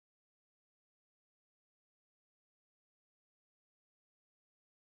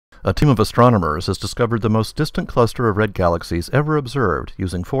A team of astronomers has discovered the most distant cluster of red galaxies ever observed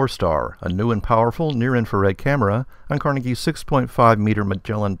using FourStar, a new and powerful near-infrared camera on Carnegie's 6.5-meter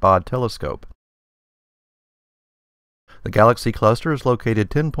Magellan Baade Telescope. The galaxy cluster is located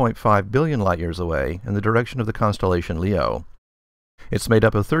 10.5 billion light-years away in the direction of the constellation Leo. It's made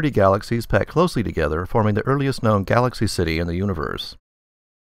up of 30 galaxies packed closely together, forming the earliest known galaxy city in the universe.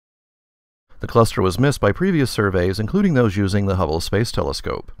 The cluster was missed by previous surveys, including those using the Hubble Space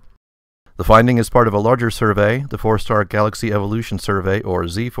Telescope. The finding is part of a larger survey, the FourStar Galaxy Evolution Survey, or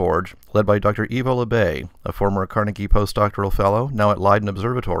Z-Forge, led by Dr. Ivo Lebay, a former Carnegie postdoctoral fellow, now at Leiden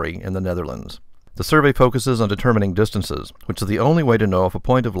Observatory in the Netherlands. The survey focuses on determining distances, which is the only way to know if a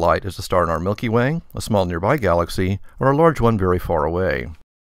point of light is a star in our Milky Way, a small nearby galaxy, or a large one very far away.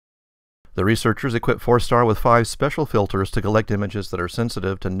 The researchers equipped FourStar with 5 special filters to collect images that are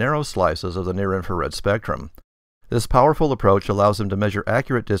sensitive to narrow slices of the near-infrared spectrum. This powerful approach allows them to measure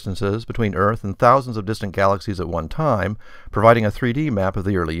accurate distances between Earth and thousands of distant galaxies at one time, providing a 3D map of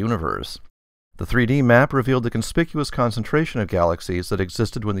the early universe. The 3D map revealed the conspicuous concentration of galaxies that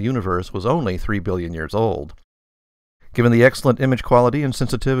existed when the universe was only 3 billion years old. Given the excellent image quality and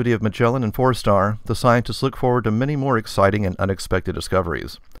sensitivity of Magellan and FourStar, the scientists look forward to many more exciting and unexpected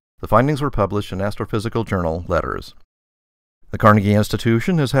discoveries. The findings were published in astrophysical journal Letters. The Carnegie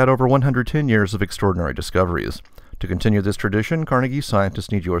Institution has had over 110 years of extraordinary discoveries. To continue this tradition, Carnegie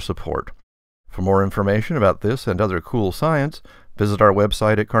scientists need your support. For more information about this and other cool science, visit our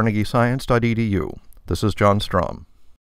website at carnegiescience.edu. This is John Strom.